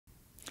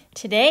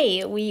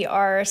Today we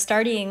are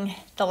starting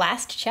the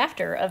last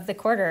chapter of the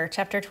quarter,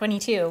 chapter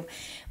 22,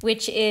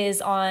 which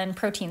is on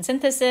protein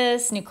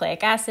synthesis,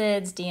 nucleic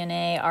acids,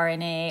 DNA,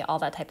 RNA, all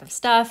that type of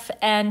stuff.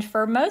 And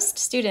for most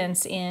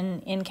students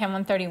in Chem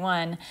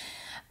 131,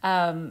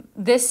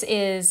 this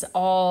is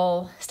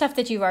all stuff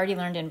that you've already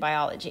learned in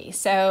biology.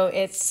 So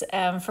it's,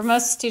 for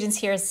most students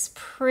here, it's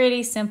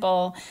pretty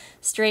simple,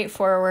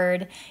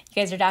 straightforward. You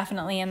guys are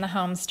definitely in the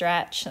home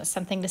stretch. That's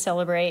something to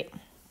celebrate.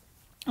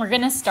 We're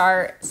going to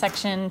start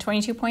section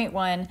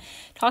 22.1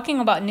 talking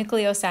about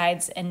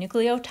nucleosides and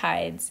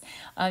nucleotides,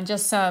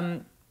 just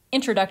some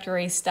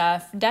introductory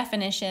stuff,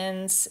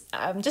 definitions,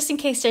 just in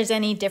case there's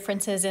any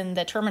differences in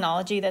the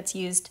terminology that's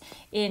used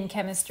in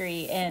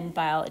chemistry and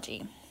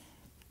biology.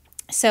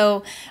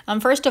 So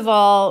first of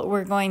all,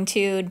 we're going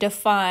to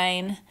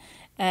define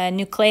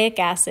nucleic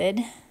acid.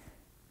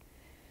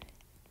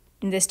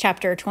 This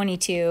chapter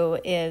 22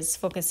 is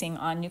focusing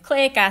on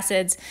nucleic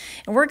acids,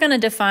 and we're going to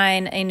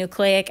define a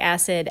nucleic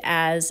acid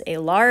as a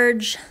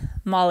large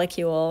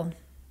molecule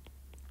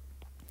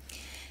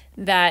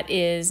that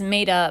is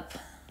made up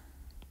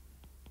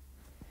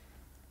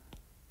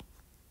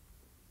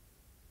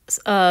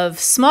of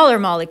smaller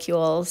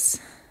molecules,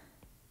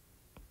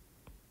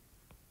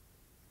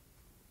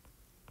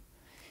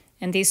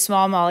 and these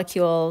small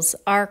molecules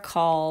are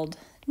called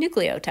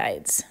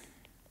nucleotides.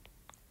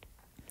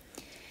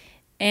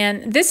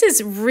 And this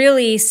is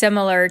really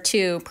similar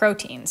to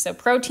proteins. So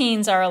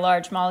proteins are a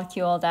large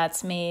molecule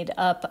that's made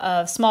up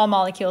of small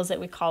molecules that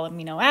we call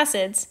amino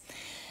acids.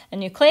 A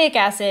nucleic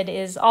acid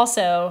is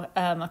also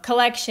a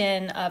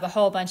collection of a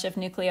whole bunch of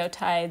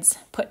nucleotides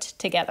put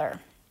together.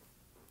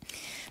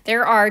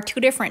 There are two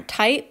different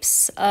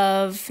types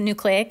of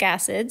nucleic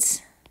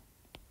acids.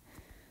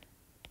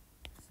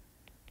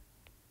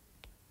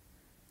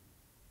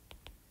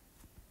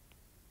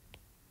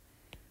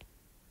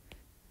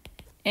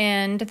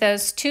 And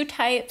those two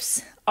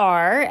types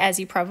are, as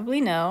you probably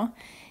know,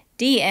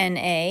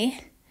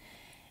 DNA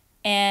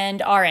and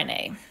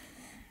RNA.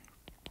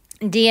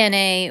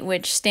 DNA,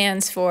 which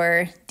stands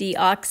for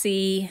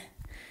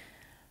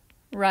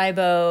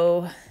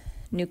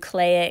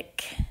deoxyribonucleic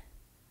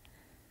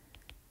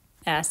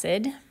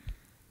acid.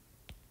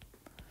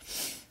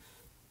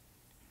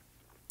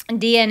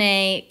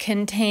 DNA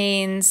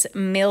contains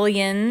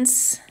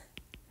millions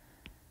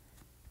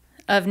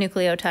of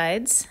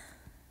nucleotides.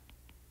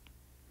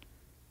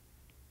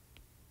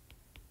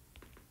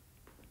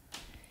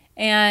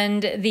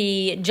 And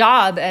the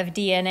job of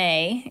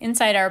DNA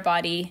inside our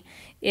body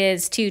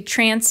is to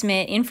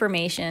transmit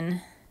information,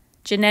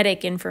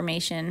 genetic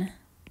information,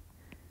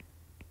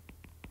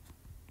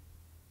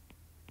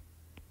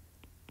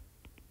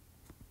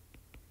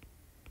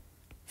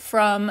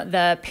 from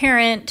the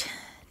parent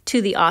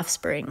to the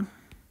offspring.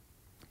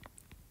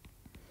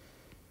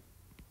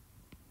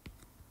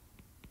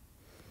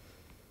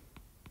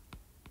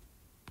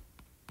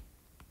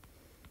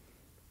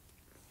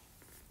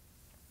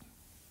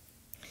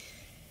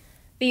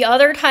 The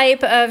other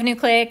type of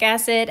nucleic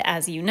acid,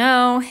 as you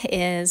know,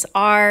 is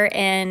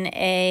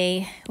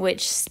RNA,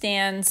 which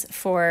stands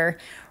for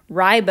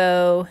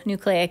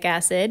ribonucleic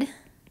acid.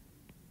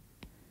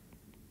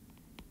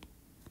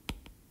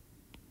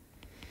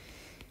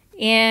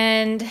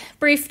 And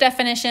brief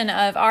definition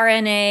of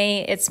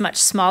RNA, it's much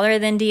smaller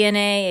than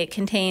DNA. It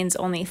contains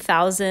only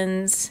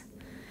thousands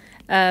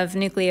of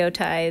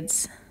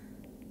nucleotides.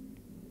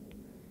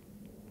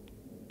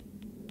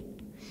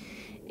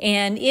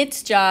 And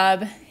its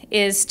job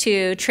is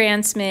to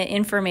transmit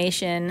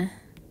information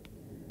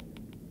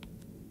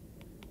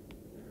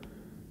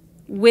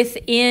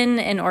within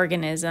an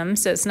organism.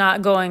 So it's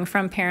not going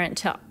from parent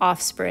to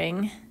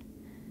offspring,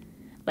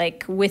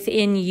 like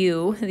within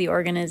you, the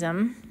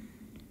organism.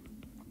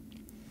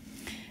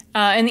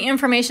 And the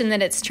information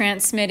that it's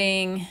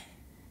transmitting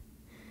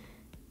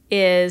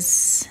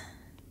is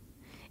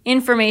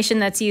information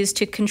that's used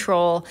to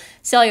control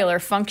cellular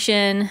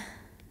function,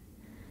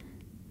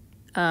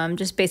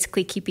 just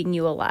basically keeping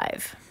you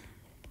alive.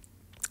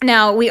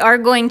 Now, we are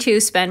going to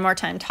spend more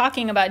time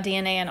talking about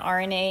DNA and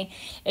RNA,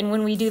 and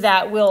when we do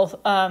that,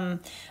 we'll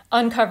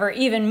uncover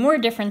even more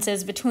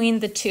differences between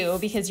the two,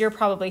 because you're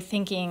probably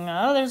thinking,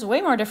 oh, there's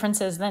way more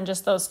differences than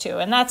just those two,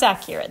 and that's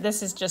accurate.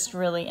 This is just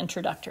really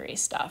introductory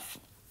stuff.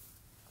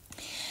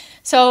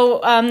 So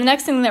the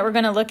next thing that we're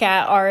going to look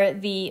at are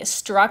the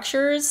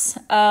structures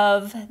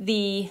of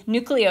the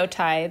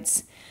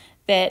nucleotides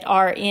that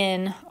are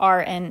in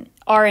RNA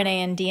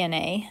and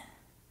DNA.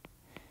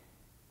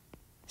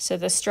 So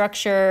the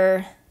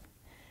structure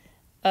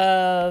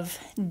of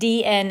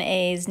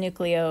DNA's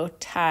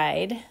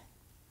nucleotide.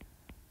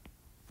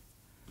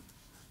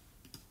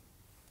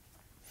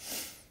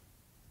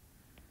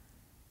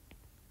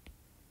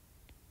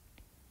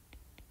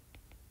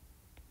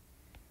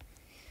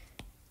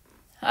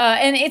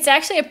 And it's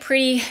actually a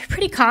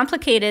pretty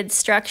complicated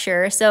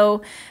structure.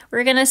 So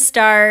we're going to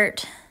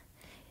start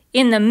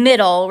in the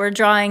middle. We're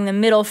drawing the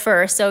middle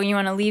first, so you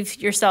want to leave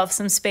yourself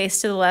some space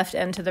to the left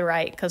and to the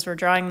right because we're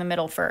drawing the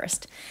middle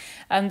first.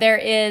 There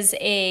is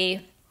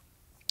a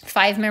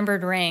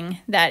 5-membered ring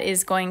that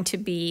is going to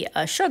be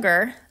a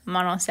sugar,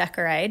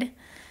 monosaccharide.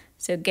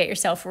 So get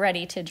yourself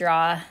ready to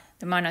draw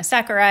the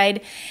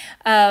monosaccharide.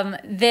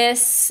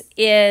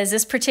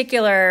 This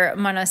particular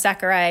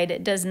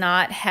monosaccharide does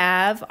not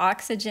have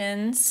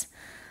oxygens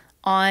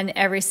on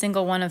every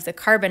single one of the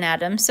carbon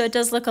atoms. So it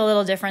does look a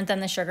little different than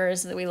the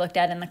sugars that we looked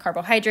at in the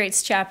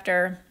carbohydrates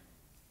chapter.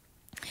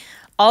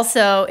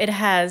 Also, it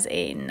has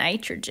a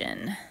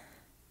nitrogen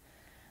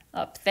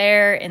up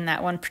there in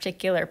that one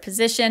particular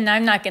position. Now,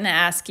 I'm not going to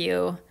ask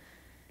you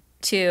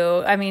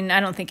to, I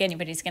don't think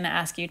anybody's going to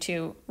ask you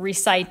to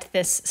recite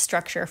this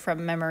structure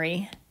from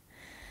memory.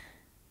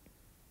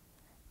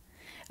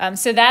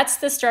 So that's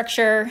the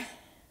structure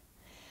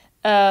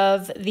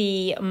of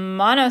the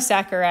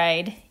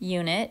monosaccharide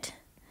unit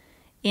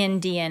in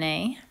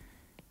DNA.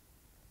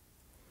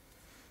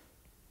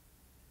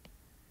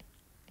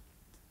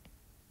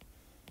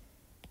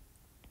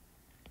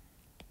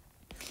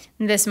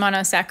 This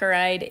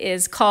monosaccharide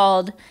is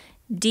called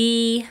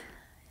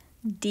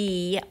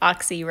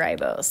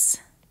D-deoxyribose.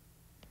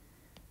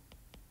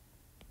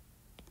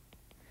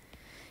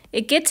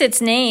 It gets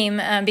its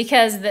name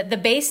because the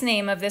base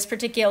name of this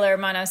particular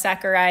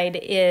monosaccharide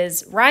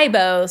is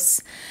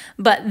ribose,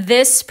 but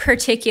this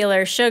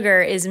particular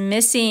sugar is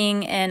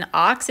missing an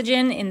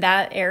oxygen in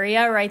that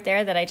area right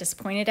there that I just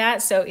pointed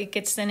at. So it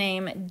gets the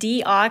name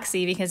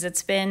deoxy because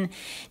it's been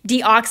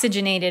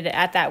deoxygenated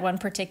at that one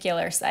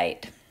particular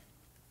site.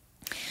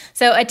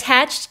 So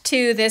attached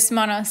to this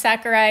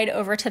monosaccharide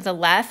over to the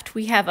left,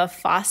 we have a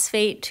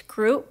phosphate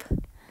group,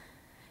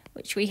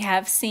 which we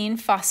have seen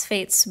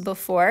phosphates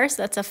before.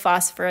 So that's a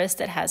phosphorus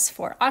that has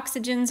 4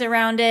 oxygens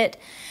around it.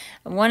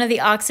 One of the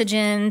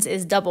oxygens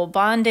is double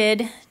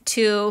bonded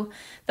to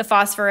the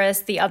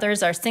phosphorus. The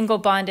others are single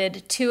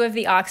bonded. 2 of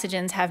the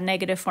oxygens have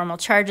negative formal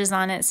charges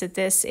on it. So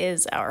this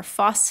is our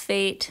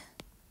phosphate.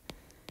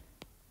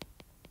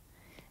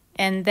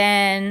 And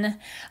then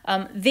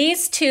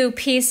these 2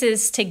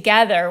 pieces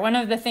together, one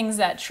of the things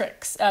that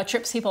trips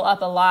people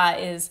up a lot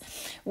is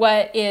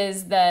what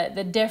is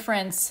the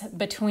difference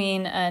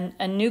between a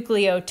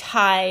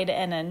nucleotide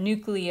and a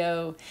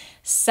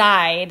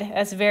nucleoside.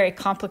 That's very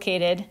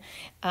complicated.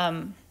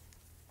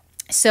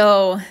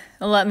 So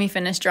let me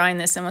finish drawing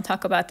this and we'll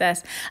talk about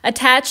this.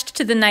 Attached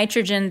to the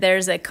nitrogen,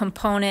 there's a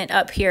component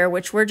up here,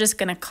 which we're just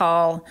going to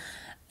call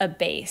a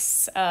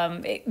base.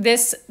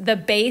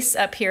 The base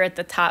up here at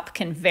the top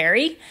can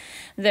vary.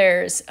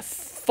 There's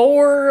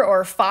 4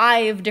 or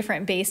 5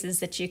 different bases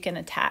that you can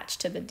attach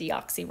to the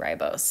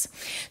deoxyribose.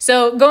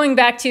 So going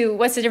back to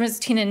what's the difference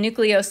between a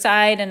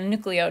nucleoside and a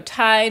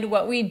nucleotide,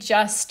 what we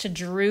just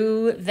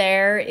drew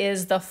there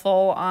is the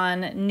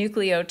full-on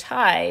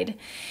nucleotide.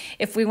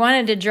 If we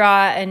wanted to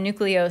draw a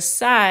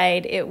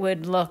nucleoside, it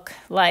would look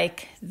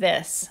like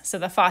this. So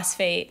the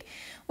phosphate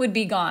would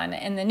be gone,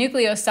 and the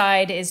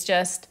nucleoside is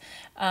just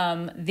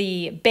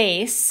the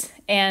base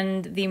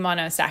and the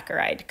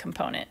monosaccharide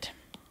component.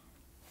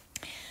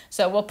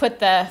 So we'll put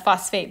the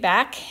phosphate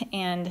back,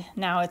 and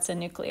now it's a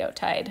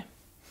nucleotide.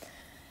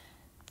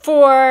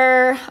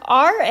 For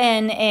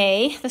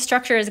RNA, the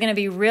structure is going to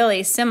be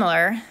really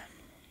similar.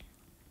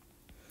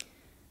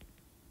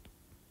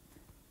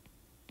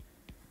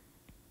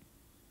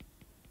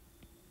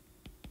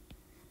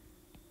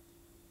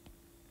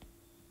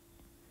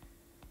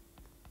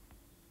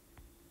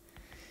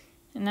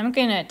 And I'm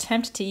going to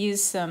attempt to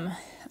use some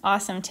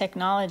awesome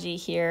technology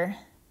here.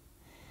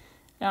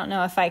 I don't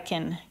know if I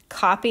can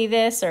copy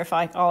this or if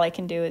all I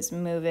can do is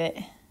move it.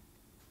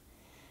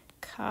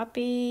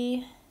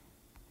 Copy,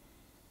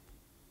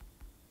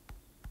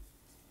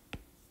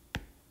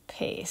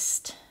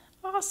 paste.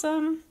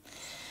 Awesome.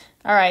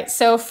 All right,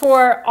 so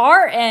for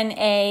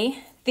RNA,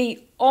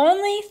 the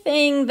only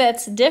thing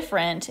that's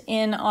different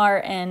in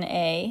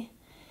RNA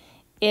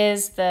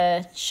is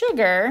the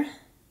sugar,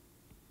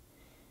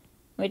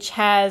 which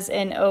has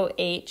an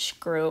OH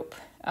group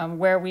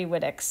where we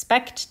would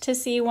expect to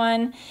see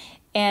one.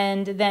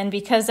 And then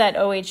because that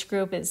OH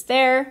group is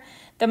there,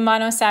 the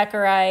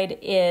monosaccharide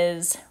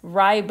is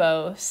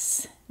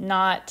ribose,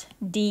 not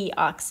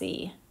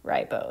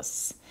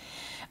deoxyribose.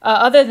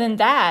 Other than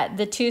that,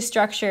 the 2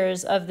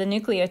 structures of the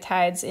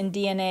nucleotides in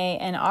DNA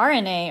and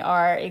RNA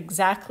are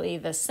exactly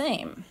the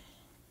same.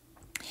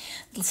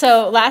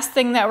 So last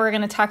thing that we're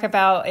going to talk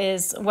about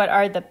is what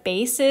are the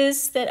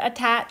bases that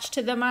attach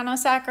to the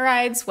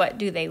monosaccharides? What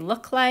do they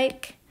look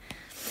like?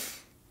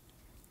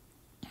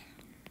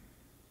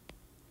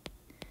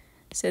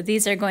 So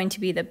these are going to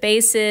be the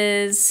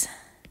bases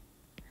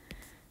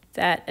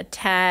that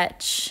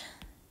attach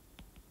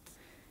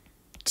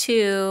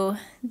to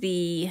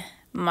the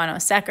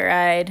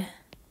monosaccharide.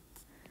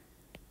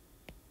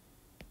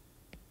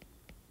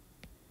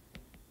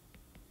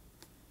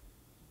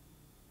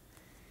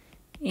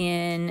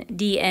 In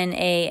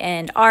DNA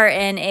and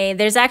RNA,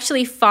 there's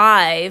actually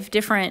 5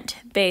 different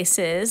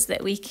bases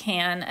that we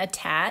can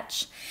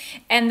attach.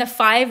 And the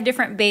 5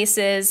 different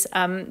bases,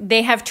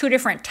 they have 2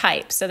 different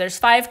types. So there's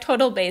 5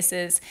 total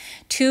bases,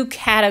 2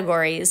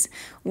 categories.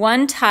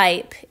 One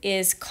type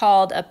is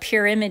called a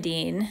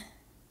pyrimidine.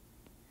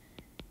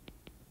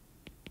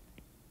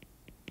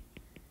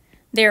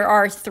 there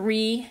are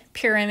 3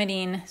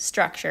 pyrimidine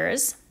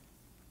structures.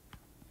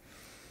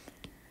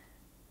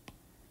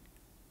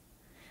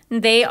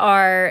 They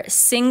are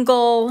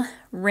single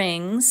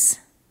rings.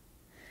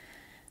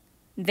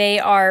 They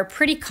are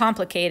pretty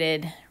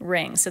complicated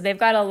rings, so they've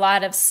got a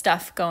lot of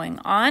stuff going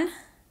on.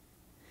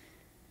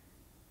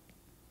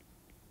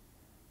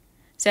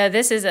 So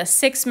this is a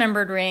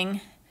 6-membered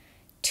ring.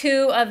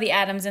 2 of the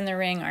atoms in the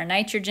ring are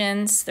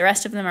nitrogens. The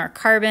rest of them are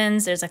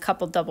carbons. There's a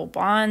couple double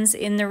bonds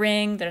in the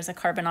ring. There's a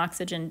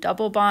carbon-oxygen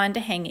double bond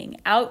hanging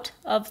out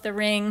of the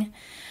ring.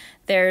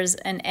 There's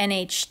an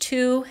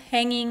NH2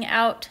 hanging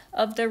out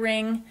of the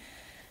ring.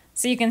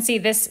 So you can see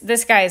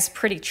this guy is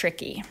pretty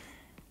tricky.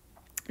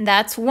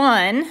 That's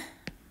one.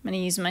 I'm going to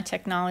use my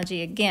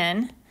technology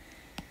again,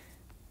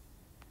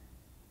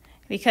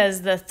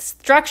 because the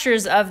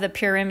structures of the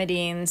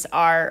pyrimidines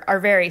are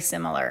very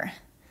similar.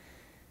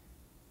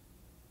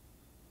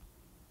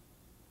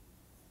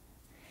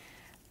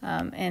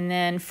 And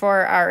then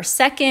for our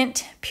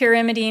second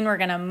pyrimidine, we're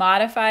going to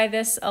modify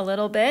this a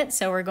little bit.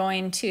 So we're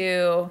going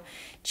to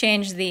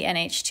change the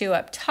NH2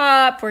 up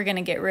top. We're going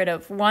to get rid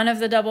of one of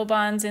the double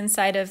bonds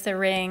inside of the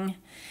ring.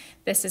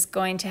 This is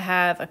going to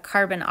have a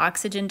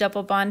carbon-oxygen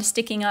double bond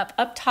sticking up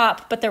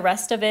top, but the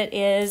rest of it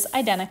is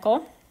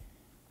identical.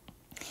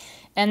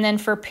 And then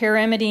for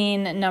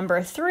pyrimidine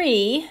number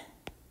 3,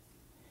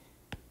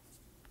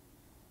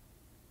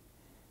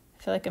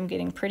 I feel like I'm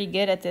getting pretty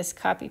good at this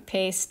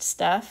copy-paste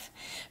stuff.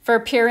 For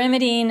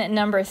pyrimidine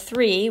number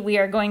 3, we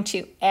are going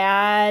to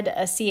add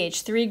a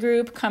CH3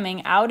 group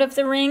coming out of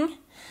the ring,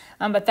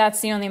 but that's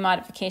the only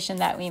modification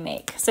that we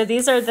make. So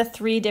these are the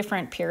 3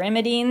 different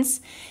pyrimidines.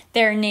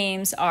 Their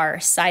names are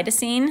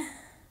cytosine,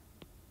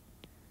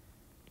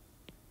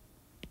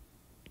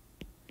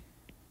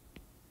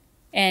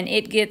 and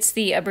it gets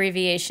the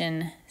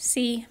abbreviation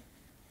C.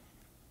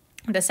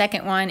 The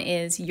second one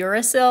is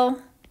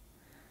uracil,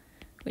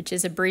 which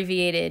is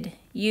abbreviated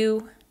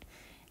U.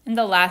 And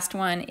the last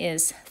one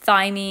is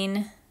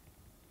thymine,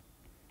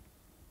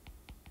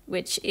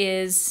 which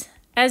is,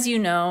 as you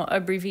know,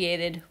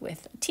 abbreviated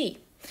with T.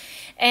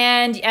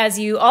 And as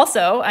you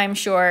also, I'm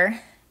sure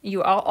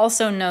you all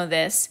also know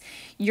this,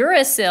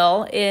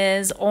 uracil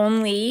is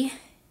only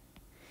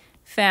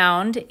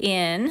found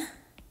in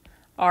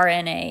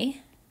RNA,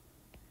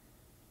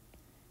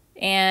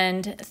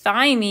 and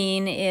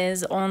thymine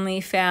is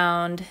only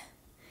found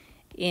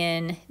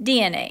in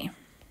DNA.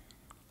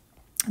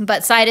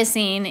 But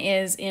cytosine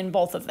is in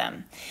both of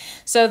them.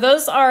 So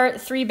those are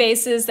 3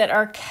 bases that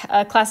are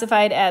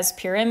classified as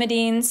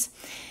pyrimidines.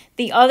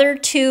 The other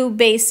 2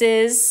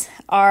 bases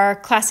are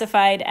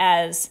classified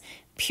as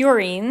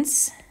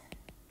purines.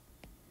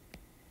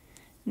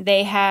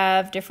 They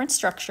have different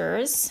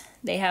structures.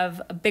 They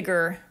have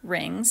bigger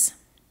rings.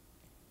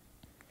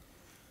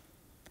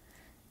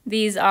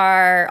 These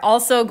are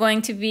also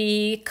going to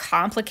be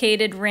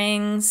complicated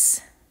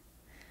rings.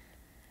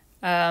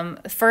 The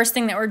first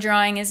thing that we're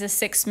drawing is a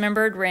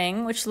 6-membered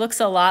ring, which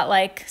looks a lot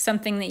like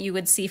something that you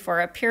would see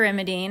for a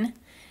pyrimidine.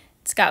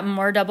 It's got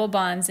more double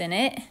bonds in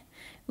it.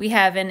 We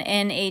have an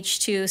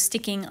NH2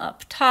 sticking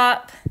up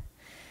top.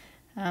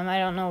 I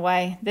don't know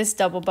why this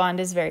double bond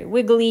is very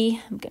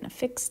wiggly. I'm going to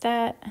fix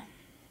that.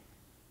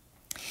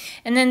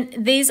 And then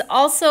these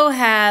also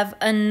have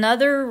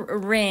another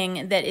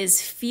ring that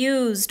is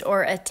fused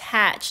or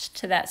attached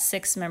to that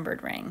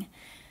 6-membered ring.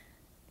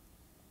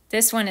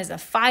 This one is a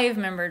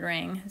 5-membered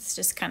ring. It's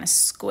just kind of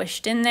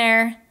squished in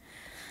there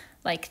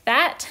like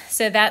that.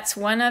 So that's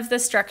one of the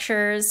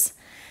structures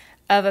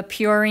of a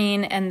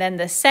purine. And then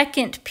the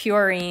second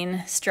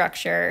purine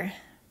structure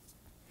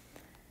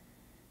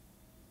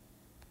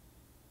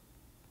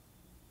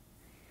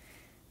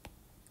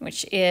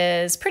which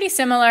is pretty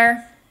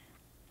similar.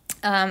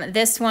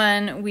 This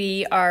one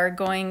we are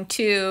going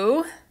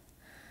to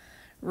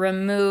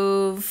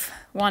remove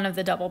one of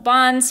the double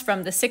bonds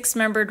from the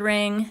 6-membered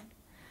ring.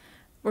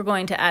 We're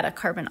going to add a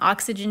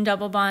carbon-oxygen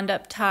double bond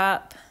up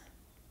top.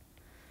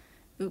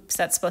 Oops,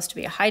 that's supposed to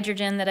be a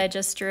hydrogen that I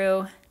just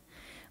drew.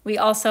 We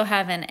also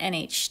have an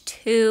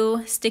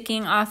NH2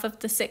 sticking off of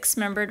the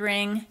 6-membered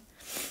ring.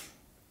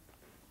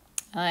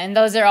 And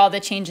those are all the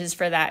changes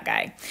for that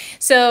guy.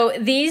 So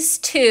these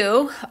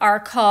 2 are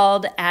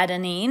called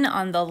adenine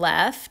on the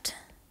left,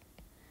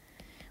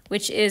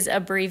 which is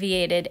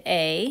abbreviated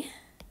A,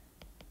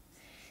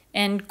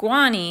 and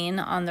guanine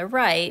on the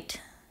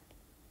right,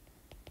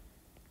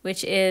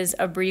 which is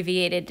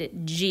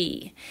abbreviated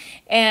G.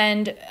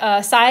 And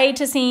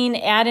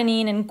cytosine,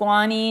 adenine, and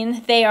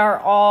guanine, they are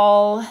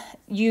all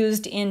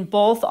used in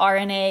both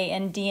RNA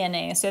and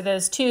DNA. So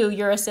those 2,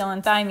 uracil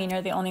and thymine,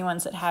 are the only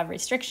ones that have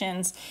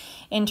restrictions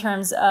in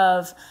terms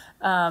of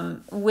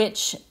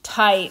which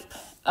type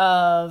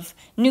of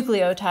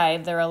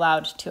nucleotide they're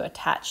allowed to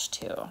attach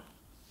to.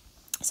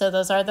 So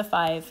those are the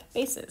 5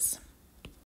 bases.